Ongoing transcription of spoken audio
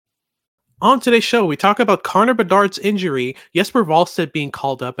On today's show, we talk about Connor Bedard's injury, Jesper Wallstedt being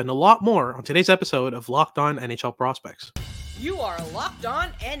called up, and a lot more on today's episode of Locked On NHL Prospects. You are Locked On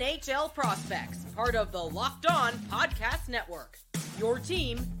NHL Prospects, part of the Locked On Podcast Network. Your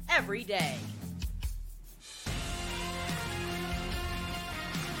team every day.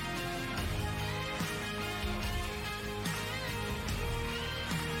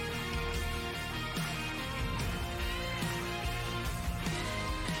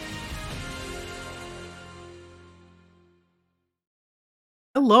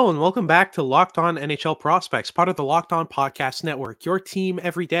 Hello and welcome back to Locked On NHL Prospects, part of the Locked On Podcast Network, your team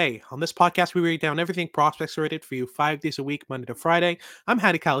every day. On this podcast, we break down everything prospects related for you 5 days a week, Monday to Friday. I'm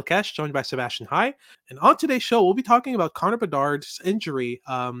Hadi Kalikesh, joined by Sebastian High. And on today's show, we'll be talking about Connor Bedard's injury.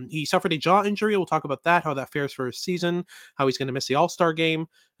 He suffered a jaw injury. We'll talk about that, how that fares for his season, how he's going to miss the All-Star game,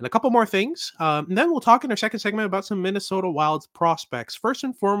 and a couple more things. And then we'll talk in our second segment about some Minnesota Wild prospects. First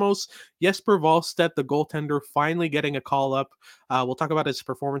and foremost, Jesper Wallstedt, the goaltender, finally getting a call up. We'll talk about his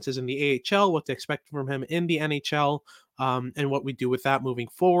performances in the AHL, what to expect from him in the NHL, and what we do with that moving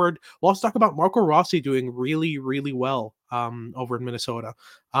forward. We'll also talk about Marco Rossi doing really, really well over in Minnesota.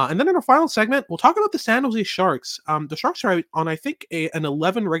 And then in our final segment, we'll talk about the San Jose Sharks. The Sharks are on, I think, an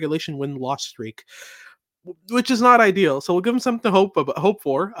 11 regulation win-loss streak, which is not ideal. So we'll give them something to hope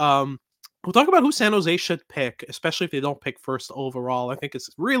for. We'll talk about who San Jose should pick, especially if they don't pick first overall. I think it's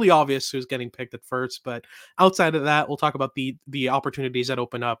really obvious who's getting picked at first, but outside of that, we'll talk about the opportunities that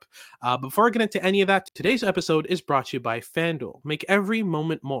open up. Before I get into any of that, today's episode is brought to you by FanDuel. Make every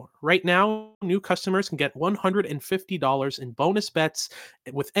moment more. Right now, new customers can get $150 in bonus bets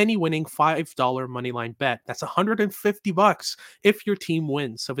with any winning $5 moneyline bet. That's $150 if your team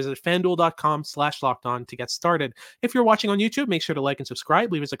wins. So visit FanDuel.com/lockedon to get started. If you're watching on YouTube, make sure to like and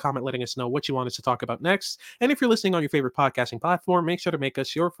subscribe. Leave us a comment letting us know what you want us to talk about next. And if you're listening on your favorite podcasting platform, make sure to make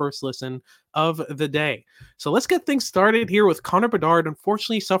us your first listen of the day. So let's get things started here with Connor Bedard,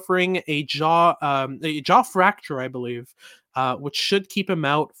 unfortunately suffering a jaw fracture, I believe, which should keep him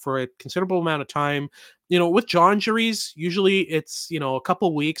out for a considerable amount of time. You know, with jaw injuries, usually it's, a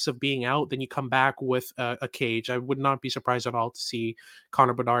couple weeks of being out, then you come back with a cage. I would not be surprised at all to see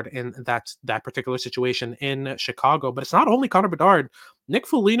Connor Bedard in that particular situation in Chicago. But it's not only Connor Bedard. Nick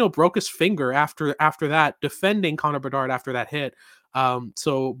Foligno broke his finger after that, defending Connor Bedard after that hit.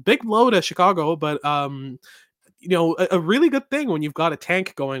 So big blow to Chicago, but a really good thing when you've got a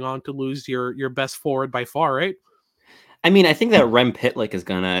tank going on to lose your best forward by far, right? I mean, I think that Rem Pitlick is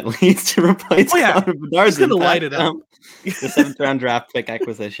gonna at least replace Connor Bedard's gonna light it up. The 7th round draft pick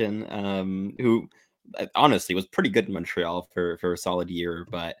acquisition, who honestly was pretty good in Montreal for a solid year,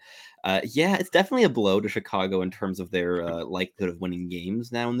 but it's definitely a blow to Chicago in terms of their likelihood of winning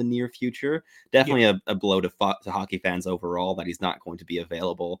games now in the near future. Definitely a blow to hockey fans overall that he's not going to be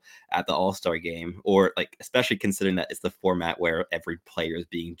available at the All-Star game, or especially considering that it's the format where every player is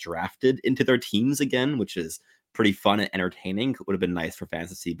being drafted into their teams again, which is pretty fun and entertaining. It would have been nice for fans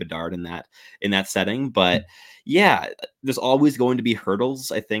to see Bedard in that setting, but there's always going to be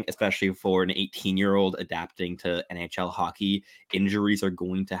hurdles, I think, especially for an 18-year-old adapting to NHL hockey. Injuries are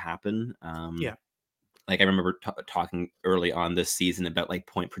going to happen. I remember talking early on this season about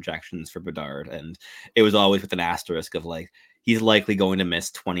point projections for Bedard, and it was always with an asterisk of he's likely going to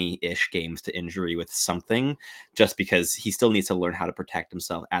miss 20-ish games to injury with something, just because he still needs to learn how to protect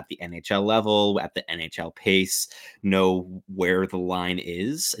himself at the NHL level, at the NHL pace, know where the line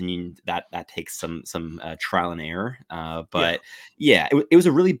is. I mean, that takes some trial and error. It was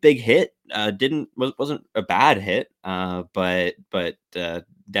a really big hit. Wasn't a bad hit, but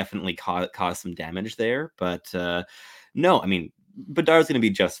definitely caused some damage there. But no, I mean, Bedard's going to be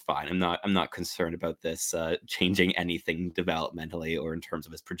just fine. I'm not concerned about this changing anything developmentally or in terms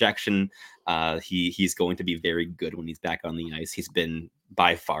of his projection. He's going to be very good when he's back on the ice. He's been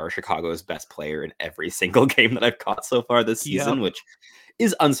by far Chicago's best player in every single game that I've caught so far this season, which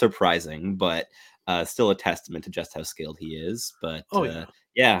is unsurprising, but still a testament to just how skilled he is. But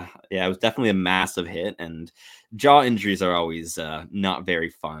it was definitely a massive hit, and jaw injuries are always not very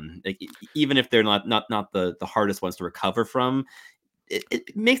fun. Even if they're not the hardest ones to recover from,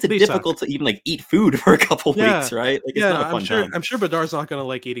 it makes it difficult to even eat food for a couple weeks, right? It's not a fun time. I'm sure Bedard's not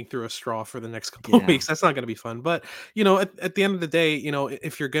going to eating through a straw for the next couple of weeks. That's not going to be fun. But at the end of the day,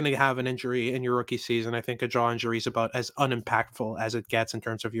 if you're going to have an injury in your rookie season, I think a jaw injury is about as unimpactful as it gets in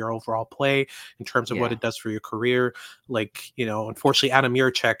terms of your overall play, in terms of what it does for your career. Unfortunately, Adam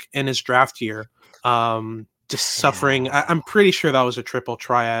Yurchek in his draft year, just suffering. I'm pretty sure that was a triple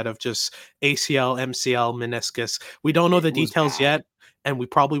triad of just ACL, MCL, meniscus. We don't know the details yet. and we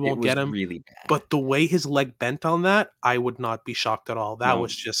probably It won't was get him. really bad. But the way his leg bent on that, I would not be shocked at all. That No,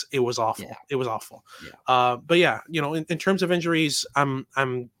 was just it was yeah, awful. It was awful. yeah, But yeah, in terms of injuries, I'm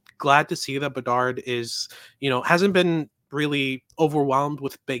glad to see that Bedard is, hasn't been really overwhelmed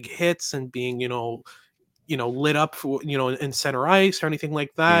with big hits and being, lit up for, in center ice or anything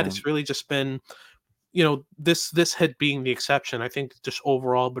like that. yeah, It's really just been, this hit being the exception. I think just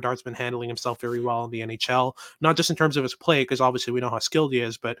overall, Bedard's been handling himself very well in the NHL, not just in terms of his play, because obviously we know how skilled he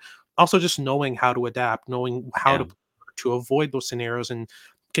is, but also just knowing how to adapt, knowing how yeah. to avoid those scenarios and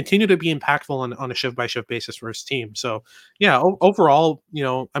continue to be impactful on a shift by shift basis for his team. So yeah, overall,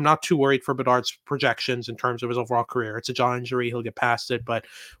 I'm not too worried for Bedard's projections in terms of his overall career. It's a jaw injury; he'll get past it. But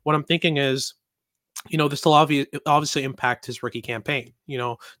what I'm thinking is, this will obviously impact his rookie campaign.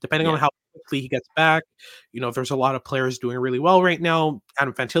 Depending on Yeah. how quickly he gets back. There's a lot of players doing really well right now.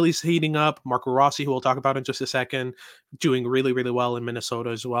 Adam Fantilli's heating up. Marco Rossi, who we'll talk about in just a second, doing really, really well in Minnesota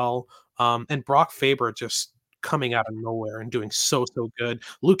as well. And Brock Faber just coming out of nowhere and doing so good.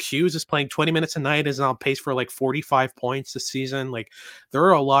 Luke Hughes is playing 20 minutes a night, is on pace for like 45 points this season. Like there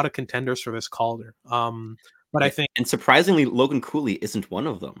are a lot of contenders for this Calder. But I Yeah, think and surprisingly, Logan Cooley isn't one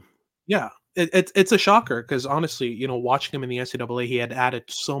of them. yeah, it's a shocker because honestly, watching him in the NCAA, he had added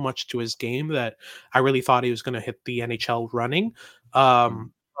so much to his game that I really thought he was going to hit the NHL running.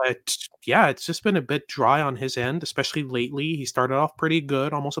 Mm, But yeah, it's just been a bit dry on his end, especially lately. He started off pretty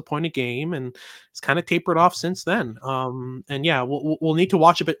good, almost a point a game, and it's kind of tapered off since then. And yeah, we'll need to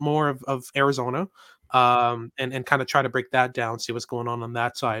watch a bit more of Arizona, and kind of try to break that down, see what's going on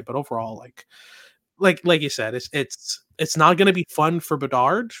that side. But overall, like you said, it's not gonna be fun for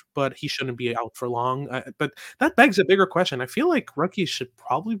Bedard, but he shouldn't be out for long, but that begs a bigger question. I feel like rookies should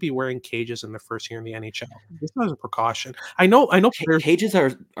probably be wearing cages in their first year in the NHL, just as a precaution. I know players. cages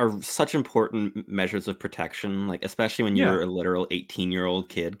are such important measures of protection, like, especially when Yeah. you're a literal 18-year-old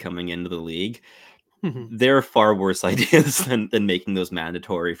kid coming into the league. Mhm. There are far worse ideas than making those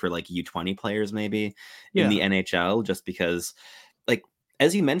mandatory for, like, U20 players maybe in Yeah. the NHL, just because, like,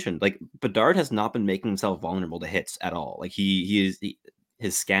 as you mentioned, like, Bedard has not been making himself vulnerable to hits at all. Like, his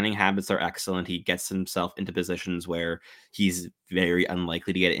scanning habits are excellent. He gets himself into positions where he's very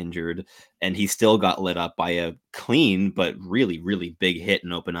unlikely to get injured, and he still got lit up by a clean but really, really big hit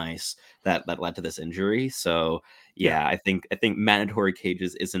in open ice that led to this injury. So, Yeah. yeah, I think mandatory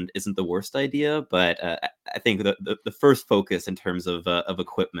cages isn't the worst idea, but I think the first focus in terms of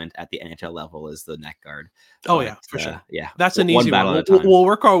equipment at the NHL level is the neck guard. Oh, But yeah, for sure. yeah, That's an one easy one. battle at a We'll time. we'll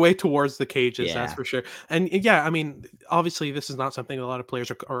work our way towards the cages, that's Yeah, for sure. And yeah, I mean, obviously, this is not something a lot of players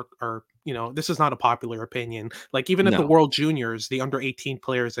this is not a popular opinion. Like even at the no, World Juniors, the under 18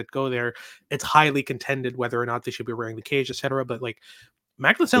 players that go there, it's highly contended whether or not they should be wearing the cage, etc. But like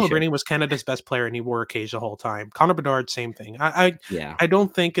Macklin they should. Celebrini was Canada's best player, and he wore a cage the whole time. Connor Bedard, same thing. Yeah, I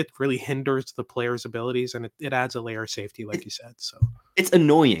don't think it really hinders the player's abilities, and it adds a layer of safety, like it, you said. So it's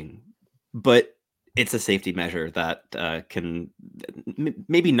annoying, but it's a safety measure that can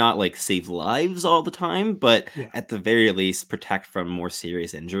maybe not like save lives all the time, but yeah, at the very least protect from more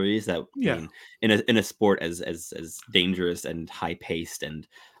serious injuries. That, I yeah. mean, in a sport as dangerous and high paced and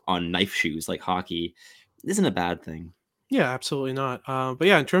on knife shoes like hockey, isn't a bad thing. Yeah, absolutely not. But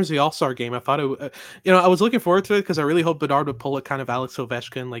yeah, in terms of the All Star game, I thought I was looking forward to it because I really hope Bedard would pull it kind of Alex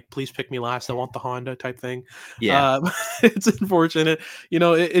Ovechkin, like "Please pick me last, I want the Honda" type thing. Yeah, It's unfortunate.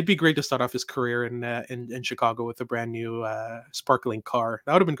 It'd be great to start off his career in Chicago with a brand new sparkling car.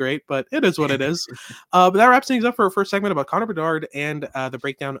 That would have been great, but it is what it is. But that wraps things up for our first segment about Connor Bedard and the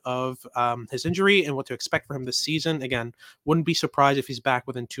breakdown of his injury and what to expect for him this season. Again, wouldn't be surprised if he's back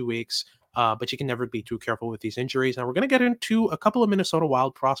within 2 weeks. But you can never be too careful with these injuries. Now we're going to get into a couple of Minnesota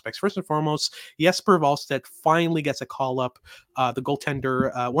Wild prospects. First and foremost, Jesper Wallstedt finally gets a call up. The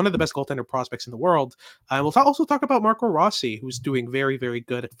goaltender, one of the best goaltender prospects in the world. And we'll also talk about Marco Rossi, who's doing very, very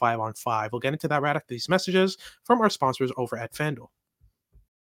good at 5-on-5. We'll get into that right after these messages from our sponsors over at FanDuel.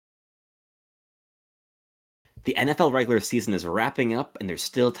 the NFL regular season is wrapping up, and there's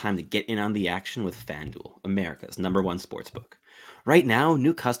still time to get in on the action with FanDuel, America's #1 sportsbook. Right now,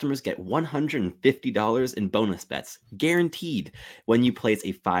 new customers get $150 in bonus bets, guaranteed, when you place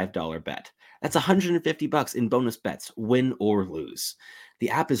a $5 bet. That's $150 in bonus bets, win or lose. The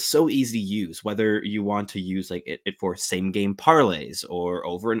app is so easy to use, whether you want to use like it for same game parlays or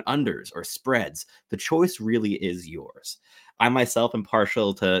over and unders or spreads. The choice really is yours. I myself am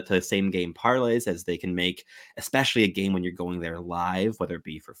partial to same game parlays, as they can make, especially a game when you're going there live, whether it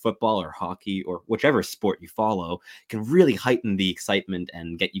be for football or hockey or whichever sport you follow, can really heighten the excitement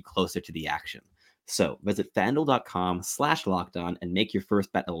and get you closer to the action. So visit fanduel.com/lockedon and make your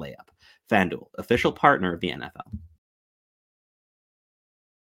first bet a layup. FanDuel, official partner of the NFL.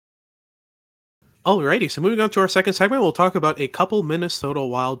 Alrighty, so moving on to our second segment, we'll talk about a couple Minnesota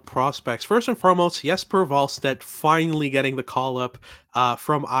Wild prospects. First and foremost, Jesper Wallstedt finally getting the call up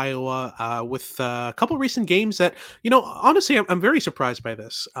from Iowa with a couple recent games that, honestly, I'm very surprised by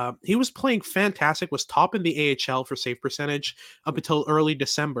this. He was playing fantastic, was top in the AHL for save percentage up until early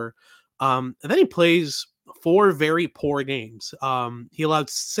December. And then he plays four very poor games. He allowed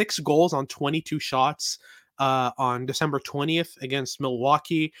 6 goals on 22 shots on December 20th against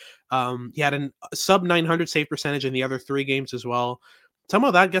Milwaukee. He had a sub 900 save percentage in the other 3 games as well. Some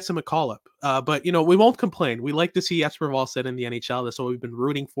of that gets him a call up. But, we won't complain. We like to see Jesper Wallstedt in the NHL. That's what we've been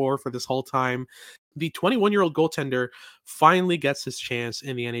rooting for this whole time. The 21-year-old goaltender finally gets his chance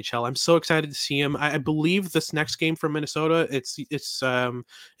in the NHL. I'm so excited to see him. I believe this next game from Minnesota, it's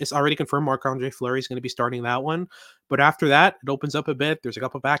already confirmed Marc-Andre Fleury is going to be starting that one. But after that, it opens up a bit. There's a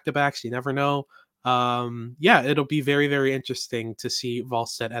couple back-to-backs. You never know. It'll be very, very interesting to see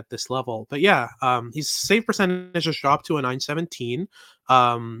Wallstedt at this level. But his save percentage has dropped to a 917.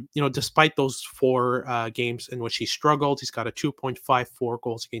 Despite those 4 games in which he struggled, he's got a 2.54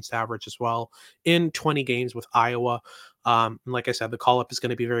 goals against average as well in 20 games with Iowa. And like I said, the call up is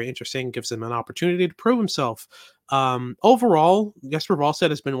going to be very interesting, gives him an opportunity to prove himself. Overall, Jesper Wallstedt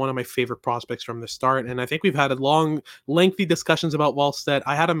has been one of my favorite prospects from the start, and I think we've had a long, lengthy discussions about Wallstedt.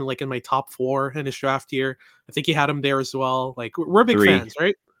 I had him in my top 4 in his draft year. I think he had him there as well. We're big 3. fans,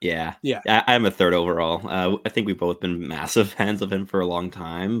 right? Yeah. Yeah. I'm a third overall. I think we've both been massive fans of him for a long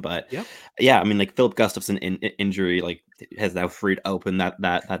time, but Yep. yeah, I mean, Philip Gustafson injury has now freed open that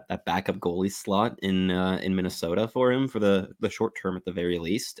backup goalie slot in Minnesota for him for the short term at the very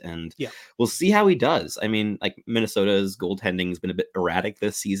least, and Yeah. we'll see how he does. I mean, Minnesota's goaltending has been a bit erratic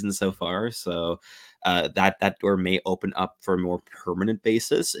this season so far, so that door may open up for a more permanent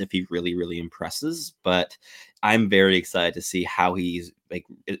basis if he really, really impresses. But I'm very excited to see how he's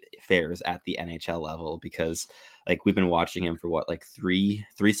fares at the NHL level, because we've been watching him for what, three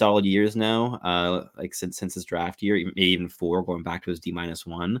solid years now, since his draft year, maybe even 4 going back to his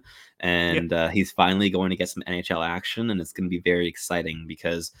D-1, and he's finally going to get some NHL action, and it's going to be very exciting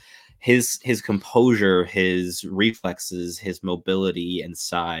because his composure, his reflexes, his mobility and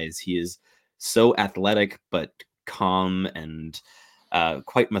size, he is so athletic but calm and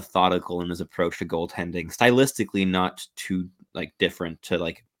quite methodical in his approach to goaltending. Stylistically, not too different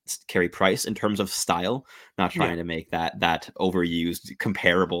to Carey Price in terms of style. Not trying to make that overused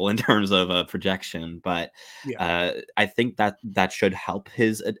comparable in terms of projection, but I think that should help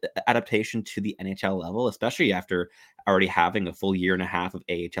his adaptation to the NHL level, especially after already having a full year and a half of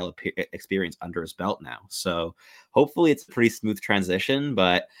AHL experience under his belt now. So hopefully it's a pretty smooth transition,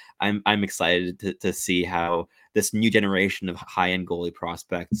 but I'm excited to see how this new generation of high-end goalie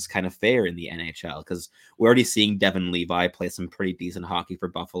prospects kind of fare in the NHL, because we're already seeing Devin Levi play some pretty decent hockey for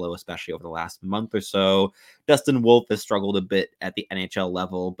Buffalo, especially over the last month or so. Dustin Wolf has struggled a bit at the NHL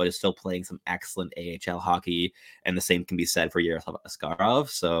level, but is still playing some excellent AHL hockey, and the same can be said for Yaroslav Askarov.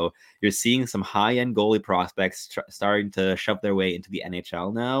 So you're seeing some high-end goalie prospects starting to shove their way into the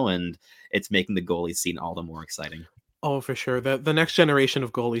NHL now, and it's making the goalie scene all the more exciting. Oh, for sure. The next generation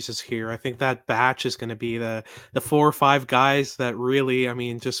of goalies is here. I think that batch is going to be the 4 or 5 guys that really,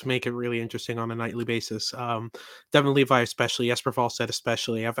 just make it really interesting on a nightly basis. Devin Levi, especially, Jesper Wallstedt,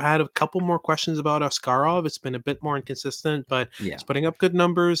 especially. I've had a couple more questions about Askarov. It's been a bit more inconsistent, but he's putting up good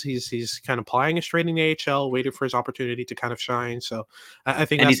numbers. He's kind of plying it straight in the AHL, waiting for his opportunity to kind of shine. So I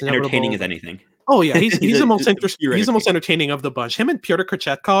think that's he's inevitable. Entertaining as anything. Oh yeah, he's the most he's the most entertaining of the bunch. Him and Pyotr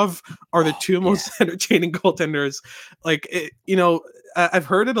Kochetkov are the 2 most entertaining goaltenders. I've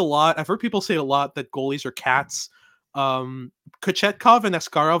heard it a lot. I've heard people say a lot that goalies are cats. Kochetkov and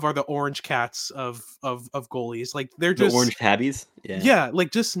Askarov are the orange cats of goalies. They're just the orange tabbies.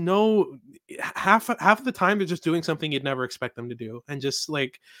 Just no half of the time they're just doing something you'd never expect them to do, and just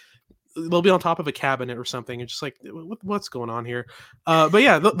they'll be on top of a cabinet or something, and just what's going on here.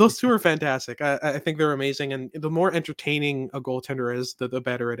 Those 2 are fantastic. I think they're amazing, and the more entertaining a goaltender is, the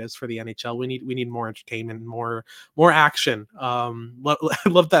better it is for the NHL. We need more entertainment, more action. I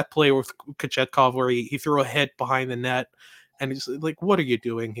love that play with Kochetkov where he threw a hit behind the net, and it's what are you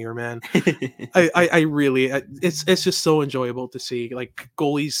doing here, man? I really, it's just so enjoyable to see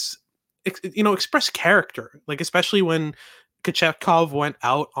goalies express character, especially when Kochetkov went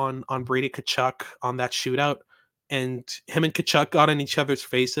out on Brady Tkachuk on that shootout, and him and Tkachuk got in each other's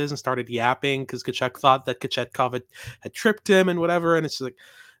faces and started yapping because Tkachuk thought that Kochetkov had tripped him and whatever. And it's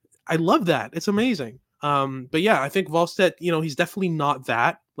I love that. It's amazing. I think Wallstedt, he's definitely not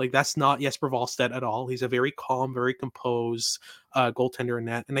that. That's not Jesper Wallstedt at all. He's a very calm, very composed goaltender in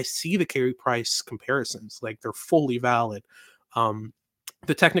net. And I see the Carey Price comparisons. They're fully valid.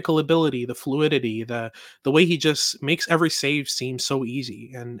 the technical ability, the fluidity, the way he just makes every save seem so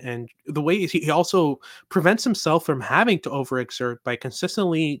easy, and the way he also prevents himself from having to overexert by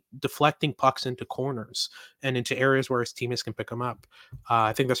consistently deflecting pucks into corners and into areas where his teammates can pick them up.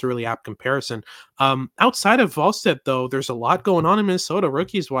 I think that's a really apt comparison. Outside of Volstead, though, there's a lot going on in Minnesota,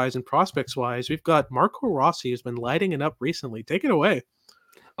 rookies wise and prospects wise. We've got Marco Rossi, who's been lighting it up recently. Take it away.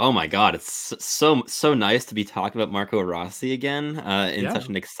 Oh my god, it's so nice to be talking about Marco Rossi again, in Yeah, such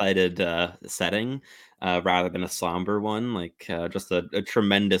an excited, setting, rather than a somber one, like, just a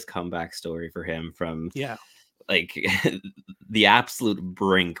tremendous comeback story for him from, yeah, like, the absolute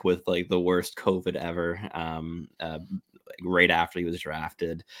brink with, like, the worst COVID ever, like, right after he was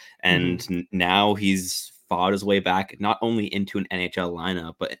drafted, hmm and now he's fought his way back not only into an NHL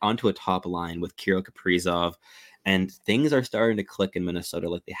lineup, but onto a top line with Kirill Kaprizov, and things are starting to click in Minnesota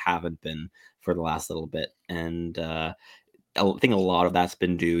like they haven't been for the last little bit. And I think a lot of that's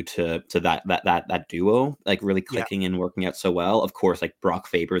been due to that duo like really yeah. clicking and working out so well. Of course, like Brock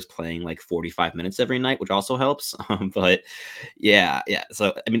Faber's playing like 45 minutes every night, which also helps. But yeah.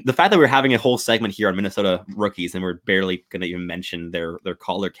 So I mean, the fact that we're having a whole segment here on Minnesota rookies and we're barely going to even mention their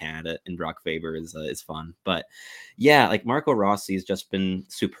Calder candidate in Brock Faber is fun. But yeah, like Marco Rossi has just been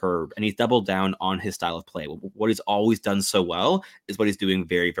superb, and he's doubled down on his style of play. What he's always done so well is what he's doing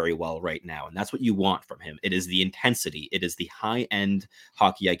very, very well right now. And that's what you want from him. It is the intensity, it is the high end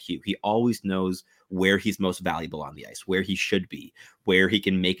hockey IQ. He always knows where he's most valuable on the ice, where he should be, where he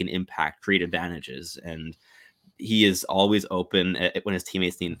can make an impact, create advantages. And he is always open when his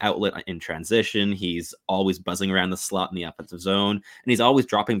teammates need an outlet in transition. He's always buzzing around the slot in the offensive zone, and he's always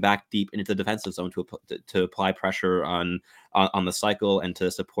dropping back deep into the defensive zone to apply pressure on the cycle and to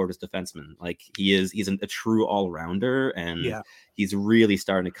support his defenseman. Like he's a true all rounder, and Yeah, he's really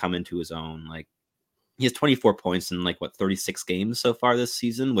starting to come into his own. Like he has 24 points in like what 36 games so far this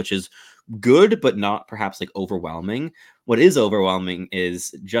season, which is good, but not perhaps like overwhelming. What is overwhelming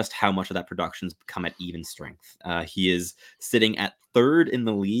is just how much of that production's come at even strength. He is sitting at third in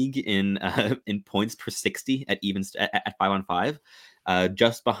the league in points per 60 at at 5-on-5.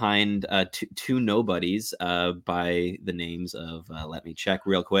 Just behind two nobodies by the names of let me check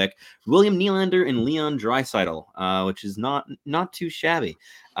real quick, William Nylander and Leon Draisaitl, which is not too shabby.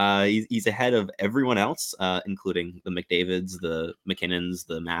 He's ahead of everyone else, including the McDavids, the McKinnons,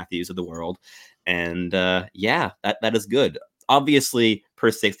 the Matthews of the world, and yeah, that is good. Obviously, per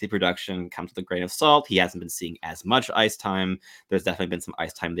 60 production comes with a grain of salt. He hasn't been seeing as much ice time. There's definitely been some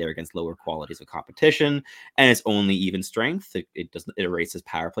ice time there against lower qualities of competition, and it's only even strength. It doesn't erase his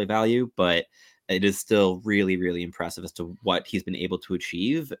power play value, but it is still really, really impressive as to what he's been able to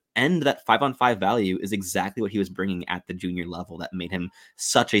achieve. And that 5-on-5 value is exactly what he was bringing at the junior level that made him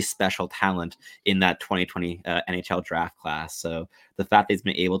such a special talent in that 2020 NHL draft class. So the fact that he's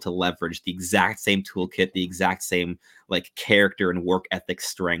been able to leverage the exact same toolkit, the exact same like character and work ethic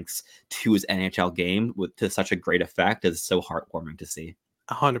strengths to his NHL game to such a great effect is so heartwarming to see.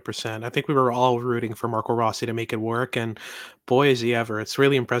 100%. I think we were all rooting for Marco Rossi to make it work, and boy, is he ever! It's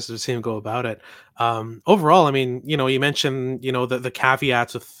really impressive to see him go about it. Overall, I mean, you mentioned, the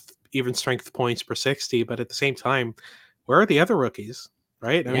caveats of even strength points per 60, but at the same time, where are the other rookies?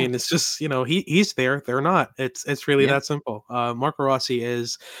 Right? I Yeah. mean, it's just he's there, they're not. It's really Yeah. that simple. Marco Rossi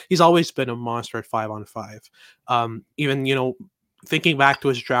he's always been a monster at 5-on-5. Even thinking back to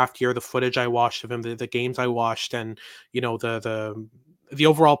his draft year, the footage I watched of him, the games I watched, and the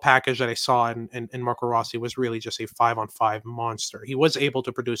overall package that I saw in Marco Rossi was really just a 5-on-5 monster. He was able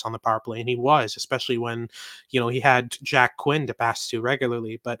to produce on the power play, and he was, especially when, he had Jack Quinn to pass to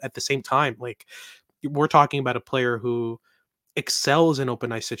regularly. But at the same time, like we're talking about a player who excels in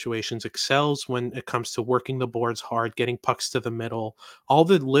open ice situations, excels when it comes to working the boards hard, getting pucks to the middle, all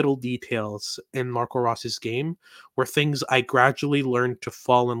the little details in Marco Rossi's game were things I gradually learned to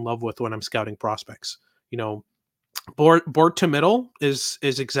fall in love with when I'm scouting prospects. You know, board to middle is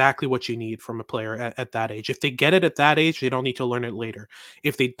exactly what you need from a player at that age. If they get it at that age, they don't need to learn it later.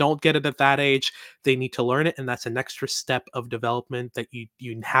 If they don't get it at that age, they need to learn it, and that's an extra step of development that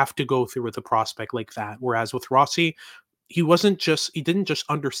you have to go through with a prospect like that. Whereas with Rossi, he didn't just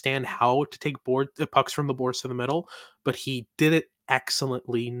understand how to take board the pucks from the boards to the middle, but he did it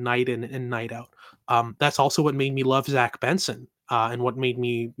excellently night in and night out. That's also what made me love Zach Benson, and what made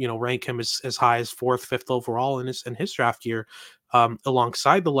me rank him as high as fourth, fifth overall in his draft year,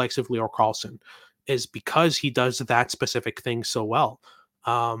 alongside the likes of Leo Carlson, is because he does that specific thing so well.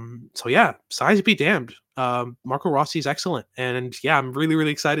 So yeah, size be damned. Marco Rossi is excellent. And yeah, I'm really,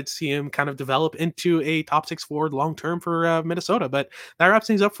 really excited to see him kind of develop into a top 6 forward long term for Minnesota. But that wraps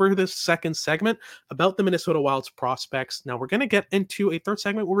things up for this second segment about the Minnesota Wild's prospects. Now we're going to get into a third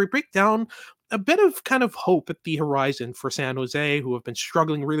segment where we break down a bit of kind of hope at the horizon for San Jose, who have been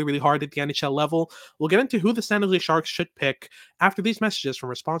struggling really, really hard at the NHL level. We'll get into who the San Jose Sharks should pick after these messages from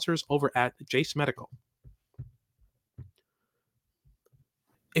our sponsors over at Jace Medical.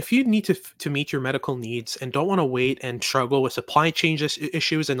 If you need to meet your medical needs and don't want to wait and struggle with supply chain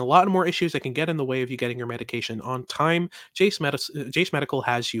issues and a lot more issues that can get in the way of you getting your medication on time, Jace Medical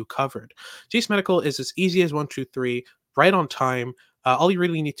has you covered. Jace Medical is as easy as 1, 2, 3, right on time. All you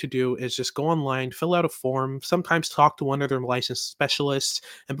really need to do is just go online, fill out a form, sometimes talk to one of their licensed specialists,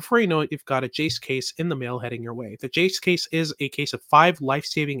 and before you know it, you've got a Jace case in the mail heading your way. The Jace case is a case of 5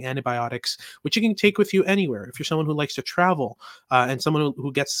 life-saving antibiotics, which you can take with you anywhere. If you're someone who likes to travel and someone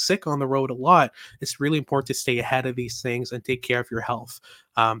who gets sick on the road a lot, it's really important to stay ahead of these things and take care of your health.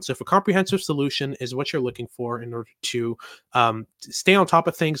 So if a comprehensive solution is what you're looking for in order to stay on top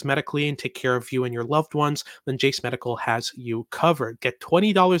of things medically and take care of you and your loved ones, then Jace Medical has you covered. Get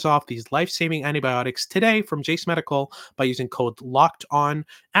 $20 off these life-saving antibiotics today from Jace Medical by using code LOCKEDON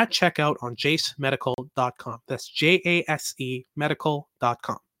at checkout on jacemedical.com. That's JASE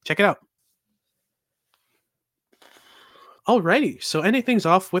medical.com. Check it out. Alrighty, so ending things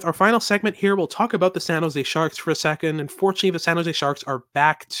off with our final segment here, we'll talk about the San Jose Sharks for a second. Unfortunately, the San Jose Sharks are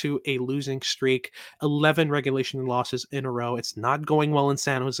back to a losing streak, 11 regulation losses in a row. It's not going well in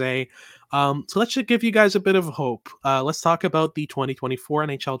San Jose. So let's just give you guys a bit of hope. Let's talk about the 2024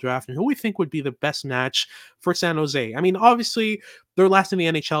 NHL draft and who we think would be the best match for San Jose. I mean, obviously, they're last in the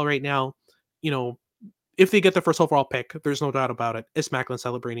NHL right now. You know, if they get the first overall pick, there's no doubt about it. It's Macklin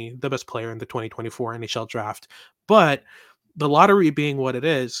Celebrini, the best player in the 2024 NHL draft. But the lottery being what it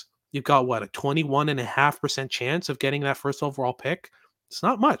is, you've got what, a 21.5% chance of getting that first overall pick? It's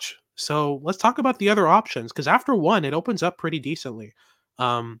not much. So let's talk about the other options because after one, it opens up pretty decently.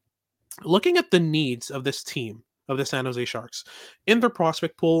 Looking at the needs of this team, of the San Jose Sharks, in their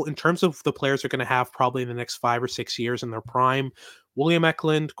prospect pool, in terms of the players they're going to have probably in the next 5 or 6 years in their prime, William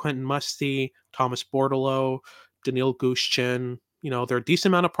Eklund, Quentin Musty, Thomas Bordeleau, Daniil Gushchin, there are a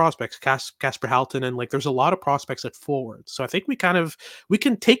decent amount of prospects, Casper Halton, and there's a lot of prospects at forwards. So I think we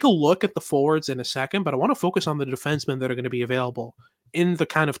can take a look at the forwards in a second, but I want to focus on the defensemen that are going to be available in the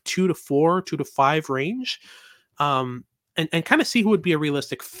kind of 2 to 4, 2 to 5 range, and kind of see who would be a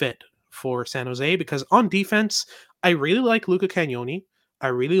realistic fit for San Jose, because on defense, I really like Luca Cagnoni. I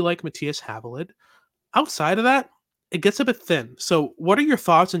really like Matthias Havelid. Outside of that, it gets a bit thin. So what are your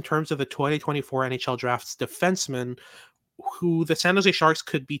thoughts in terms of the 2024 NHL draft's defensemen who the San Jose Sharks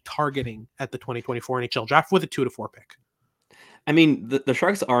could be targeting at the 2024 NHL draft with a 2 to 4 pick? I mean, the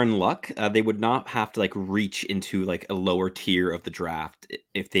Sharks are in luck. They would not have to reach into a lower tier of the draft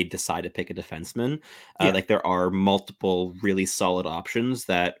if they decide to pick a defenseman. Yeah. There are multiple really solid options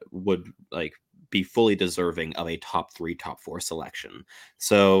that would be fully deserving of a top 3, top 4 selection.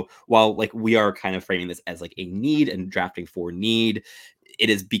 So while we are kind of framing this as a need and drafting for need, it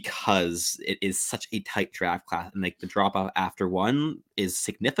is because it is such a tight draft class, and the drop off after one is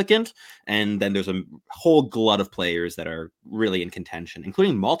significant. And then there's a whole glut of players that are really in contention,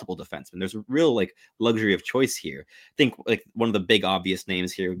 including multiple defensemen. There's a real luxury of choice here. I think one of the big obvious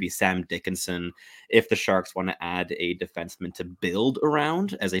names here would be Sam Dickinson. If the Sharks want to add a defenseman to build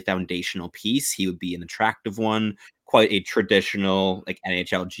around as a foundational piece, he would be an attractive one. Quite a traditional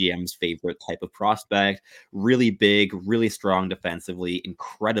NHL GM's favorite type of prospect. Really big, really strong defensively,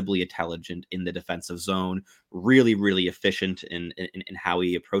 incredibly intelligent in the defensive zone, really, really efficient in how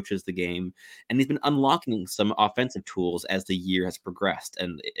he approaches the game. And he's been unlocking some offensive tools as the year has progressed.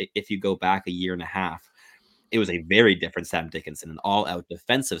 And if you go back a year and a half, it was a very different Sam Dickinson, an all-out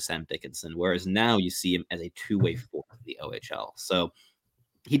defensive Sam Dickinson, whereas now you see him as a two-way force in the OHL. So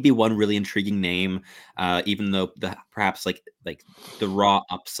he'd be one really intriguing name, even though perhaps the raw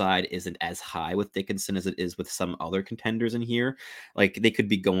upside isn't as high with Dickinson as it is with some other contenders in here. They could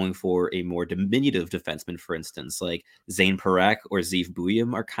be going for a more diminutive defenseman, for instance, like Zane Parekh or Zeev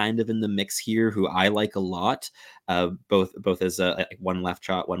Buyam are kind of in the mix here, who I like a lot. Both as one left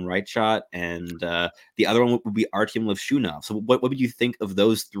shot, one right shot, and the other one would be Artyom Levshunov. So what would you think of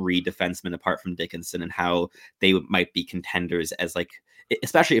those 3 defensemen apart from Dickinson, and how they might be contenders as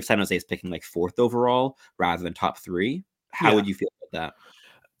especially if San Jose is picking 4th overall rather than top 3? How would you feel about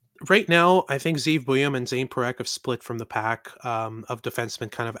that? Right now, I think Zeev Buyam and Zane Parekh have split from the pack of defensemen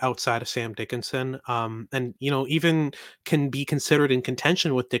kind of outside of Sam Dickinson. And, even can be considered in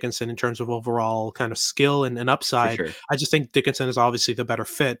contention with Dickinson in terms of overall kind of skill and upside. For sure. I just think Dickinson is obviously the better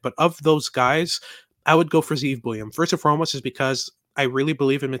fit. But of those guys, I would go for Zeev William. First and foremost is because I really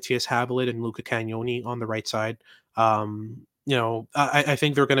believe in Matthias Havelid and Luca Cagnoni on the right side. I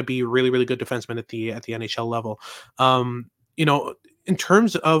think they're going to be really, really good defensemen at the NHL level. You know, in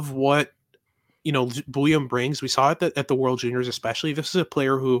terms of what William brings, we saw it at the World Juniors, especially. This is a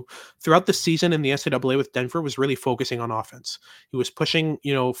player who, throughout the season in the NCAA with Denver, was really focusing on offense. He was pushing,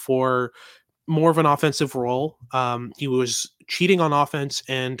 for more of an offensive role. He was cheating on offense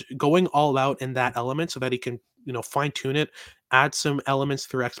and going all out in that element so that he can, fine tune it, add some elements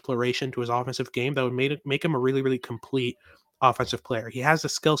through exploration to his offensive game that would make him a really, really complete offensive player. He has the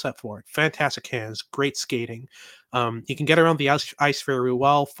skill set for it. Fantastic hands, great skating. He can get around the ice very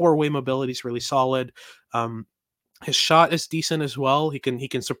well. Four-way mobility is really solid. His shot is decent as well. He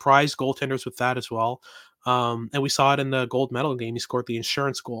can surprise goaltenders with that as well. And we saw it in the gold medal game. He scored the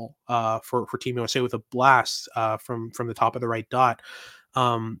insurance goal for Team USA with a blast from the top of the right dot.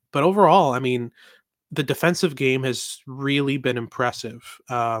 But overall, I mean, the defensive game has really been impressive.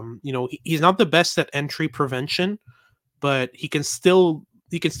 He's not the best at entry prevention, but he can still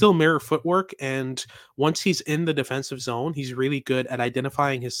mirror footwork, and once he's in the defensive zone, he's really good at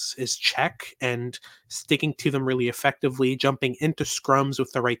identifying his check and sticking to them really effectively, jumping into scrums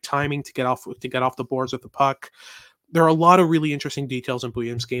with the right timing to get off the boards with the puck. There are a lot of really interesting details in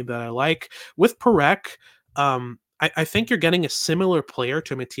Williams' game that I like. With Parekh, I think you're getting a similar player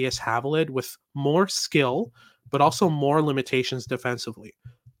to Matthias Havelid with more skill, but also more limitations defensively.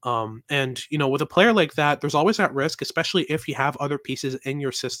 And with a player like that, there's always that risk, especially if you have other pieces in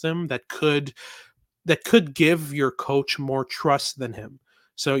your system that could give your coach more trust than him.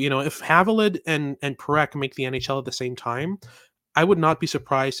 So, if Havilland and Parekh make the NHL at the same time, I would not be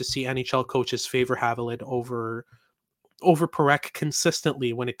surprised to see NHL coaches favor Havilland over Parekh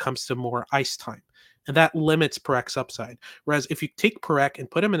consistently when it comes to more ice time. And that limits Parekh's upside. Whereas if you take Parekh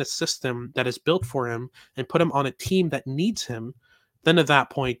and put him in a system that is built for him and put him on a team that needs him, then at that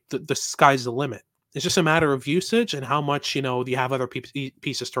point, the sky's the limit. It's just a matter of usage and how much, you have other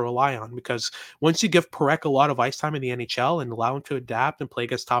pieces to rely on. Because once you give Parekh a lot of ice time in the NHL and allow him to adapt and play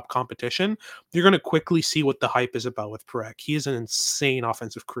against top competition, you're going to quickly see what the hype is about with Parekh. He is an insane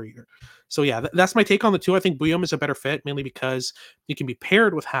offensive creator. So yeah, that's my take on the two. I think Bouillon is a better fit, mainly because he can be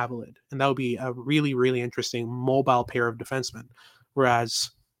paired with Havilland, and that would be a really, really interesting mobile pair of defensemen.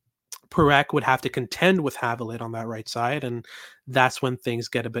 Whereas Parekh would have to contend with Havilland on that right side, and that's when things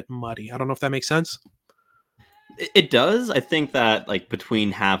get a bit muddy. I don't know if that makes sense. It does. I think that like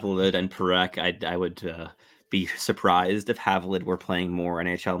between Havilland and Parekh, I would be surprised if Havilland were playing more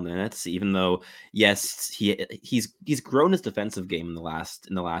NHL minutes. Even though, yes, he's grown his defensive game in the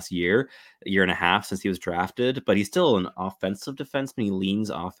last year and a half since he was drafted, but he's still an offensive defenseman. He leans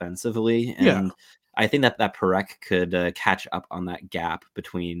offensively, Yeah, and I think that Parekh could catch up on that gap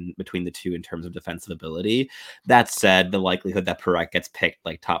between the two in terms of defensive ability. That said, the likelihood that Parekh gets picked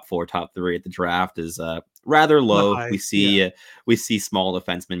like top 4, top 3 at the draft is rather not low. high. We Yeah, see we see small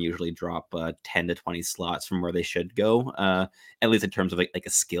defensemen usually drop 10 to 20 slots from where they should go, at least in terms of like a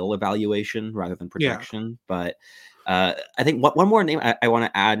skill evaluation rather than yeah. projection. But I think one more name I want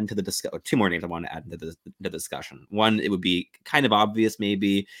to add into the discussion, two more names I want to add into the discussion. One, it would be kind of obvious,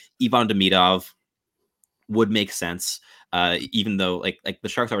 maybe Ivan Demidov would make sense, even though like the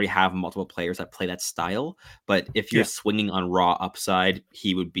Sharks already have multiple players that play that style. But if you're Yeah. swinging on raw upside,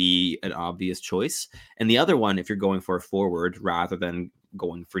 he would be an obvious choice. And the other one, if you're going for a forward rather than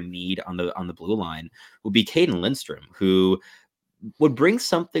going for need on the blue line, would be Caden Lindstrom, who would bring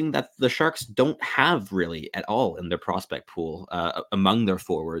something that the Sharks don't have really at all in their prospect pool among their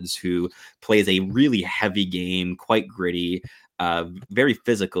forwards, who plays a really heavy game, quite gritty, very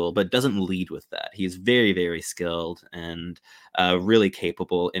physical, but doesn't lead with that. He's very, very skilled and really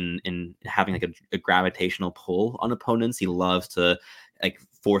capable in having like a gravitational pull on opponents. He loves to like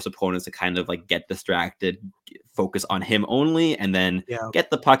force opponents to kind of like get distracted, focus on him only, and then Yeah. get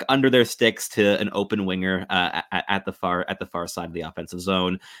the puck under their sticks to an open winger at the far side of the offensive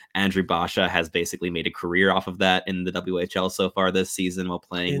zone. Andrew Basha has basically made a career off of that in the WHL so far this season while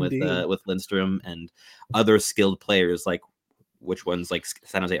playing Indeed. with Lindstrom and other skilled players like which ones like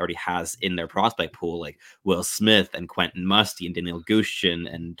San Jose already has in their prospect pool, like Will Smith and Quentin Musty and Daniel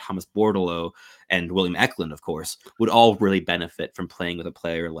Gushchin and Thomas Bordelot and William Eklund, of course, would all really benefit from playing with a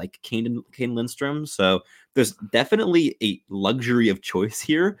player like Kane Lindstrom. So there's definitely a luxury of choice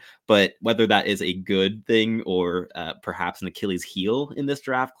here, but whether that is a good thing or perhaps an Achilles heel in this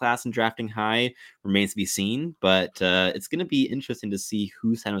draft class and drafting high remains to be seen. But it's going to be interesting to see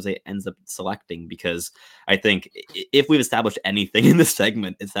who San Jose ends up selecting, because I think if we've established anything in this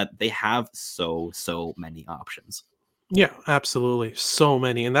segment, it's that they have so many options. Yeah, absolutely. So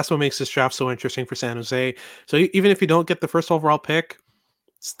many. And that's what makes this draft so interesting for San Jose. So even if you don't get the first overall pick,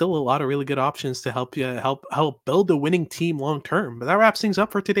 still a lot of really good options to help you help build a winning team long term. But that wraps things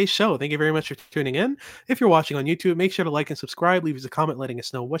up for today's show. Thank you very much for tuning in. If you're watching on YouTube, make sure to like and subscribe. Leave us a comment letting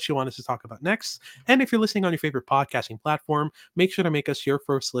us know what you want us to talk about next. And if you're listening on your favorite podcasting platform, make sure to make us your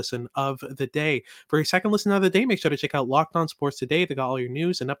first listen of the day. For your second listen of the day, make sure to check out Locked On Sports Today. They got all your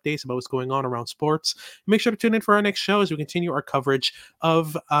news and updates about what's going on around sports. Make sure to tune in for our next show as we continue our coverage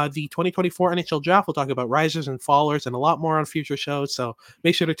of the 2024 NHL Draft. We'll talk about risers and fallers and a lot more on future shows. So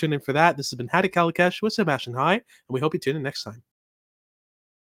make sure to tune in for that. This has been Hadi Kalikesh with Sebastian High, and we hope you tune in next time.